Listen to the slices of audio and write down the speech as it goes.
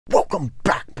Welcome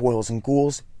back, boils and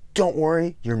ghouls. Don't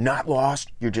worry, you're not lost,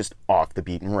 you're just off the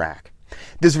beaten rack.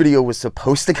 This video was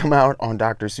supposed to come out on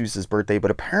Dr. Seuss's birthday,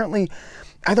 but apparently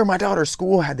either my daughter's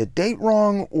school had the date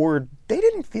wrong or they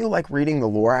didn't feel like reading the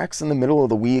Lorax in the middle of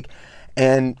the week,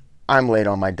 and I'm late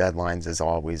on my deadlines as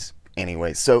always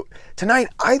anyway. So tonight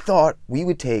I thought we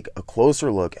would take a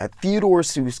closer look at Theodore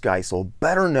Geisel,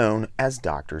 better known as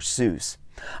Dr. Seuss.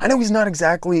 I know he's not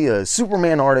exactly a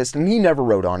Superman artist and he never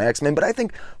wrote on X-Men, but I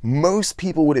think most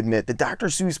people would admit that Dr.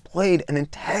 Seuss played an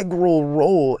integral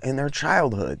role in their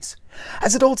childhoods.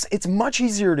 As adults, it's much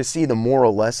easier to see the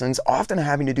moral lessons, often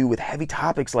having to do with heavy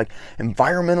topics like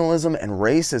environmentalism and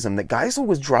racism, that Geisel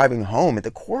was driving home at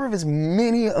the core of his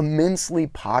many immensely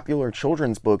popular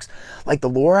children's books like The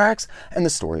Lorax and The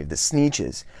Story of the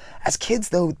Sneetches. As kids,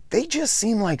 though, they just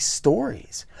seem like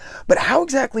stories. But how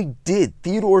exactly did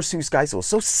Theodore Geisel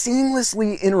so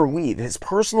seamlessly interweave his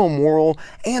personal, moral,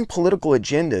 and political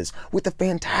agendas with the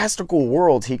fantastical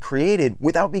worlds he created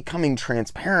without becoming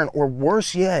transparent or,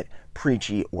 worse yet,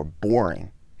 preachy or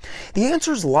boring? The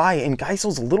answers lie in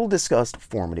Geisel's little-discussed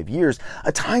formative years,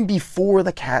 a time before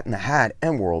The Cat in the Hat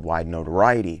and worldwide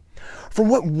notoriety. For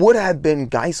what would have been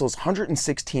Geisel's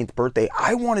 116th birthday,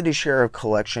 I wanted to share a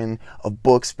collection of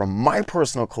books from my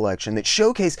personal collection that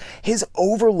showcase his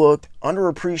overlooked,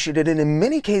 underappreciated, and in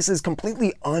many cases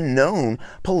completely unknown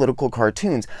political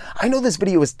cartoons. I know this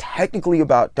video is technically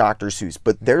about Dr. Seuss,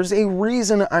 but there's a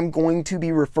reason I'm going to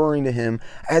be referring to him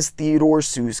as Theodore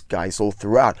Geisel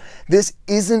throughout. This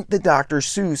isn't the Dr.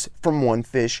 Seuss from One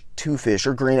Fish, Two Fish,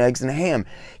 or Green Eggs and Ham.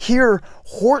 Here,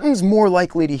 Horton's more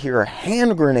likely to hear a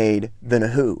hand grenade than a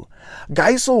who.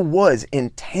 Geisel was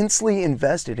intensely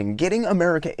invested in getting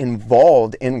America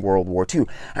involved in World War II,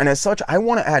 and as such, I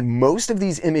want to add most of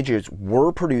these images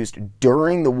were produced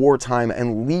during the wartime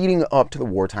and leading up to the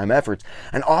wartime efforts,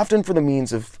 and often for the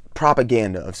means of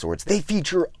propaganda of sorts. They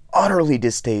feature utterly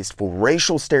distasteful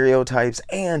racial stereotypes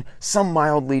and some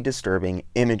mildly disturbing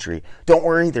imagery. Don't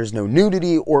worry, there's no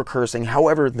nudity or cursing.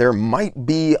 However, there might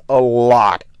be a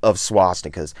lot of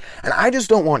swastikas. And I just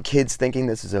don't want kids thinking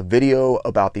this is a video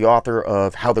about the author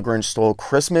of How the Grinch Stole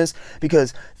Christmas,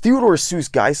 because Theodore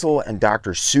Geisel and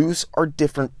Dr. Seuss are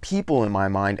different people in my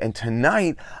mind, and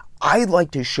tonight I'd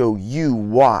like to show you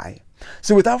why.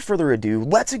 So without further ado,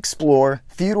 let's explore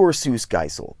Theodore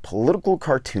Geisel, political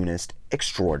cartoonist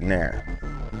extraordinaire.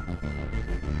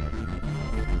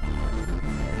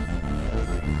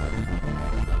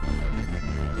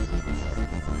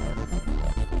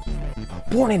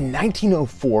 Born in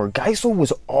 1904, Geisel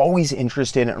was always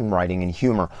interested in writing and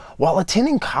humor. While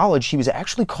attending college, he was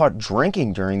actually caught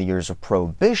drinking during the years of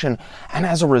Prohibition, and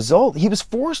as a result, he was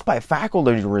forced by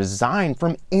faculty to resign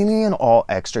from any and all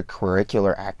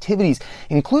extracurricular activities,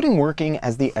 including working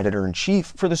as the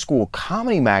editor-in-chief for the school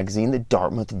comedy magazine, the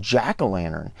Dartmouth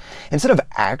Jack-o'-lantern. Instead of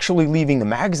actually leaving the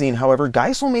magazine, however,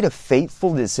 Geisel made a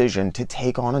fateful decision to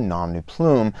take on a nom de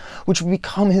plume, which would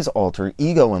become his alter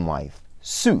ego in life,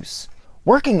 Seuss.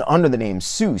 Working under the name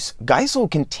Seuss, Geisel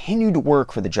continued to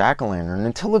work for the Jack-o'-lantern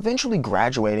until eventually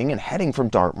graduating and heading from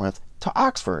Dartmouth to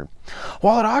Oxford.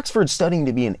 While at Oxford studying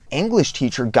to be an English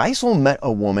teacher, Geisel met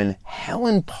a woman,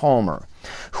 Helen Palmer,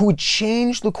 who would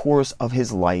change the course of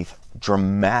his life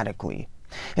dramatically.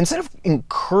 Instead of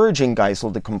encouraging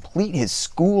Geisel to complete his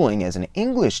schooling as an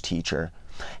English teacher,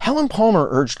 Helen Palmer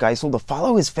urged Geisel to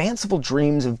follow his fanciful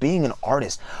dreams of being an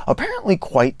artist, apparently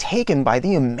quite taken by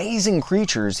the amazing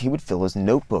creatures he would fill his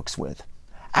notebooks with.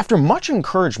 After much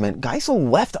encouragement, Geisel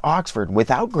left Oxford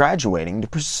without graduating to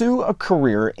pursue a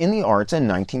career in the arts in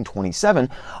 1927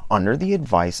 under the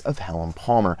advice of Helen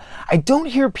Palmer. I don't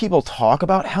hear people talk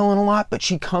about Helen a lot, but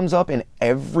she comes up in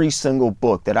every single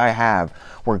book that I have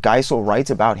where Geisel writes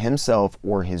about himself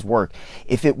or his work.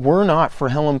 If it were not for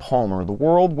Helen Palmer, the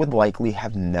world would likely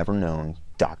have never known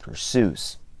Dr.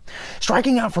 Seuss.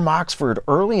 Striking out from Oxford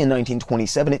early in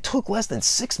 1927, it took less than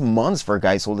 6 months for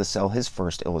Geisel to sell his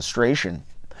first illustration.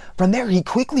 From there, he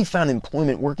quickly found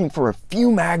employment working for a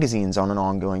few magazines on an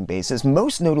ongoing basis,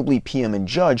 most notably PM and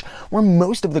Judge, where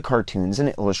most of the cartoons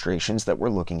and illustrations that we're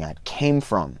looking at came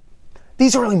from.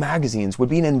 These early magazines would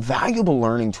be an invaluable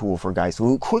learning tool for Geisel,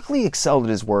 who quickly excelled at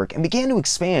his work and began to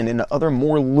expand into other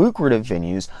more lucrative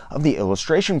venues of the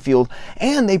illustration field,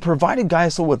 and they provided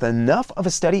Geisel with enough of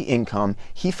a steady income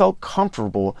he felt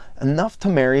comfortable enough to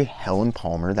marry Helen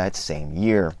Palmer that same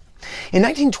year. In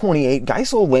 1928,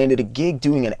 Geisel landed a gig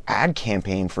doing an ad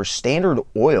campaign for Standard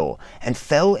Oil and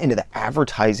fell into the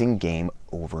advertising game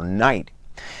overnight.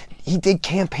 He did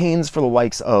campaigns for the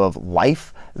likes of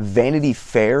Life, Vanity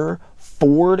Fair,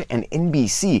 Ford, and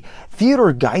NBC,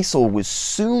 Theodore Geisel was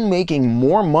soon making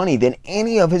more money than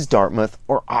any of his Dartmouth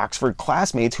or Oxford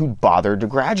classmates who'd bothered to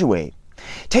graduate.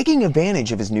 Taking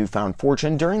advantage of his newfound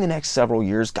fortune, during the next several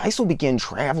years, Geisel began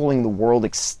traveling the world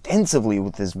extensively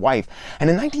with his wife, and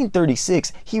in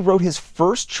 1936, he wrote his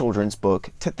first children's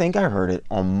book, To Think I Heard It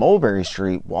on Mulberry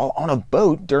Street, while on a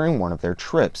boat during one of their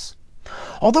trips.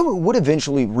 Although it would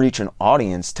eventually reach an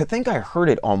audience, To Think I Heard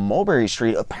It on Mulberry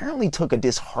Street apparently took a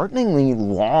dishearteningly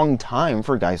long time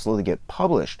for Geisel to get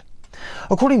published.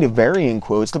 According to varying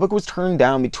quotes, the book was turned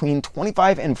down between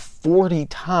 25 and 40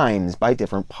 times by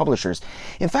different publishers.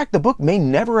 In fact, the book may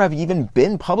never have even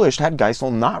been published had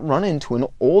Geisel not run into an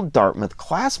old Dartmouth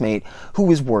classmate who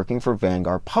was working for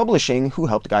Vanguard Publishing, who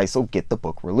helped Geisel get the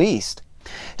book released.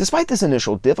 Despite this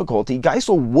initial difficulty,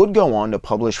 Geisel would go on to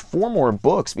publish 4 more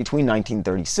books between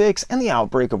 1936 and the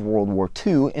outbreak of World War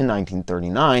II in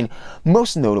 1939,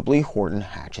 most notably Horton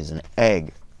Hatches an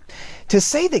Egg. To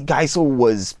say that Geisel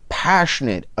was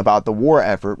passionate about the war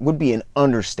effort would be an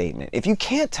understatement. If you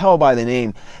can't tell by the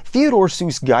name, Theodore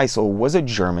Seuss Geisel was a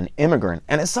German immigrant,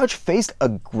 and as such faced a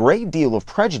great deal of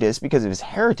prejudice because of his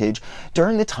heritage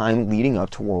during the time leading up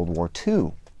to World War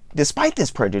II. Despite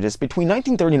this prejudice, between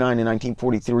 1939 and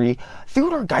 1943,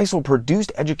 Theodore Geisel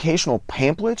produced educational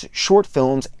pamphlets, short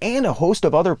films, and a host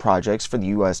of other projects for the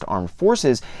U.S. Armed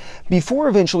Forces before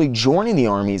eventually joining the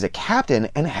Army as a captain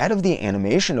and head of the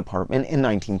animation department in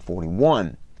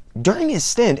 1941. During his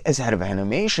stint as head of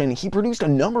animation, he produced a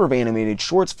number of animated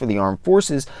shorts for the Armed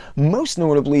Forces, most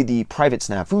notably the Private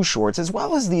Snafu shorts, as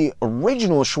well as the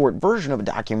original short version of a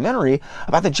documentary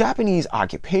about the Japanese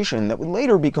occupation that would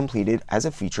later be completed as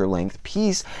a feature-length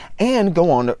piece and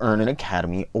go on to earn an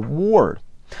Academy Award.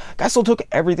 Geisel took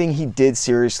everything he did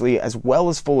seriously, as well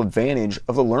as full advantage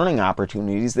of the learning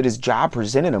opportunities that his job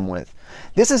presented him with.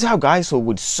 This is how Geisel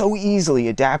would so easily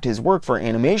adapt his work for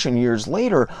animation years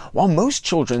later, while most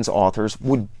children's authors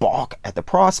would balk at the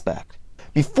prospect.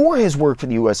 Before his work for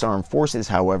the U.S. Armed Forces,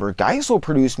 however, Geisel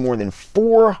produced more than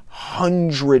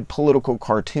 400 political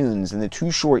cartoons in the 2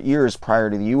 short years prior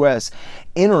to the U.S.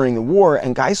 entering the war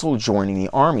and Geisel joining the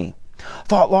Army.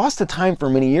 Thought lost to time for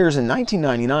many years, in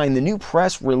 1999, the New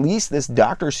Press released this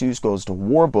Dr. Seuss Goes to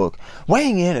War book.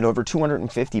 Weighing in at over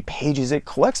 250 pages, it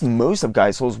collects most of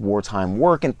Geisel's wartime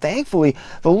work, and thankfully,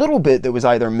 the little bit that was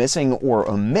either missing or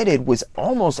omitted was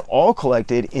almost all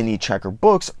collected in the Checker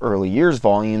Books early years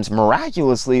volumes,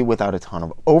 miraculously without a ton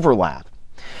of overlap.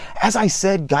 As I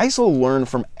said, Geisel learned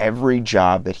from every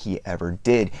job that he ever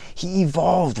did. He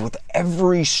evolved with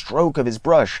every stroke of his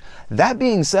brush. That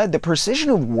being said, the precision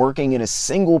of working in a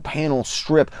single panel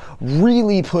strip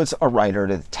really puts a writer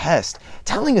to the test.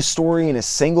 Telling a story in a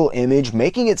single image,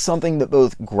 making it something that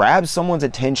both grabs someone's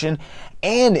attention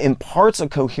and imparts a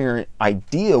coherent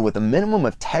idea with a minimum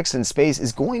of text and space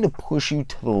is going to push you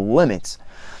to the limits.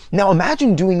 Now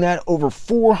imagine doing that over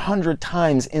 400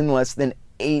 times in less than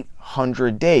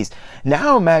 800 days.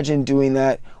 Now imagine doing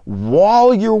that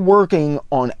while you're working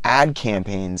on ad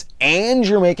campaigns and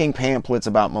you're making pamphlets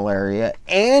about malaria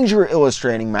and you're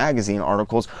illustrating magazine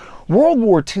articles. World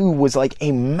War II was like a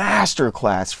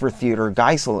masterclass for Theodore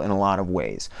Geisel in a lot of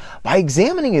ways. By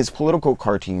examining his political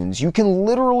cartoons, you can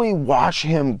literally watch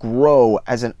him grow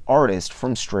as an artist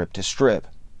from strip to strip.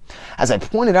 As I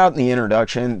pointed out in the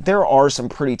introduction, there are some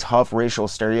pretty tough racial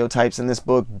stereotypes in this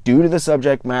book due to the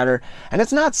subject matter, and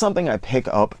it's not something I pick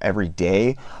up every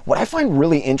day. What I find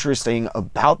really interesting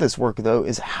about this work, though,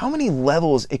 is how many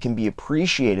levels it can be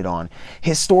appreciated on.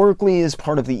 Historically, as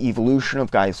part of the evolution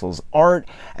of Geisel's art,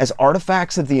 as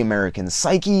artifacts of the American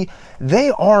psyche,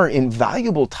 they are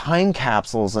invaluable time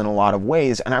capsules in a lot of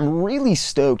ways, and I'm really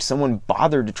stoked someone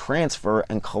bothered to transfer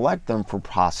and collect them for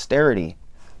posterity.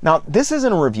 Now, this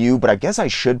isn't a review, but I guess I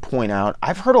should point out,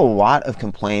 I've heard a lot of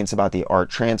complaints about the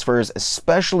art transfers,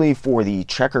 especially for the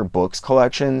Checker Books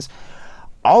collections.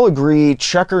 I'll agree,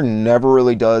 Checker never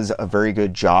really does a very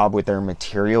good job with their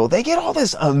material. They get all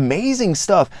this amazing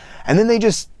stuff, and then they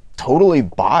just totally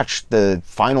botch the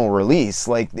final release.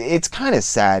 Like, it's kind of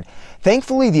sad.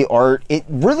 Thankfully, the art, it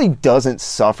really doesn't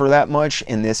suffer that much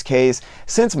in this case,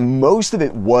 since most of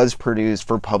it was produced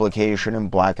for publication in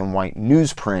black and white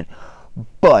newsprint.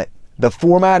 But the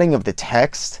formatting of the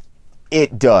text,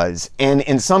 it does. And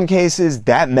in some cases,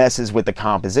 that messes with the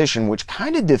composition, which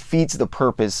kind of defeats the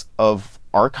purpose of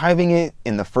archiving it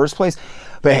in the first place.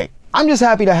 But hey, I'm just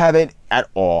happy to have it at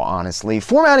all, honestly.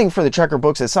 Formatting for the Checker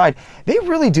Books aside, they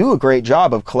really do a great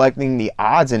job of collecting the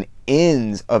odds and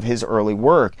ends of his early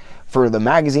work for the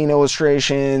magazine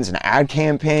illustrations and ad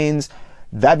campaigns.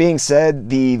 That being said,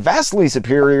 the vastly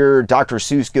superior Dr.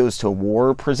 Seuss Goes to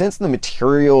War presents the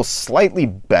material slightly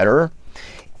better.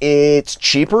 It's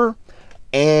cheaper,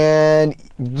 and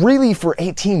really for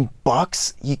 18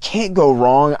 bucks, you can't go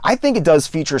wrong. I think it does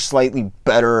feature slightly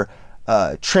better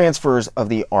transfers of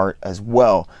the art as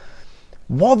well.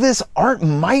 While this art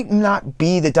might not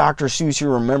be the Dr. Seuss you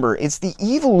remember, it's the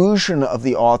evolution of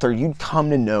the author you'd come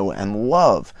to know and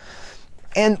love.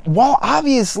 And while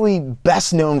obviously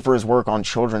best known for his work on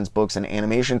children's books and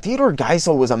animation, Theodore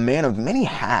Geisel was a man of many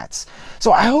hats.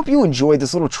 So I hope you enjoyed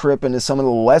this little trip into some of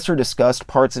the lesser discussed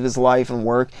parts of his life and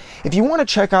work. If you want to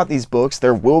check out these books,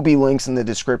 there will be links in the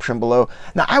description below.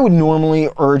 Now, I would normally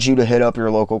urge you to hit up your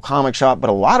local comic shop, but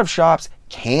a lot of shops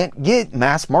can't get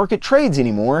mass market trades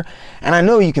anymore, and I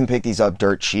know you can pick these up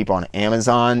dirt cheap on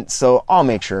Amazon, so I'll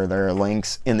make sure there are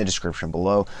links in the description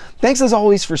below. Thanks as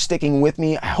always for sticking with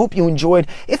me. I hope you enjoyed.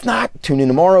 If not, tune in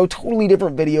tomorrow, totally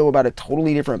different video about a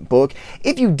totally different book.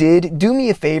 If you did, do me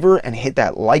a favor and hit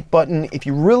that like button. If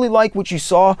you really like what you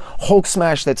saw, Hulk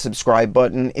smash that subscribe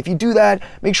button. If you do that,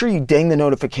 make sure you ding the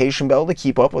notification bell to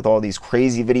keep up with all these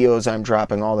crazy videos I'm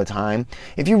dropping all the time.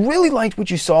 If you really liked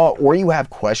what you saw, or you have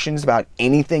questions about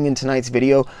anything in tonight's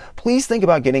video, please think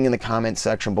about getting in the comment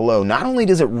section below. Not only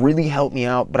does it really help me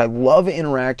out, but I love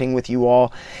interacting with you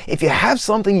all. If you have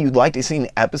something you'd like to see an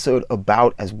episode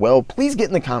about as well, please get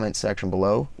in the comment section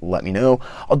below. Let me know.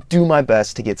 I'll do my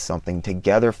best to get something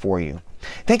together for you.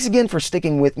 Thanks again for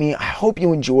sticking with me. I hope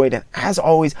you enjoyed, and as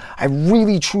always, I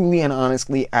really, truly, and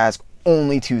honestly ask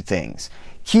only two things.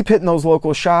 Keep hitting those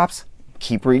local shops,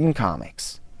 keep reading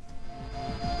comics.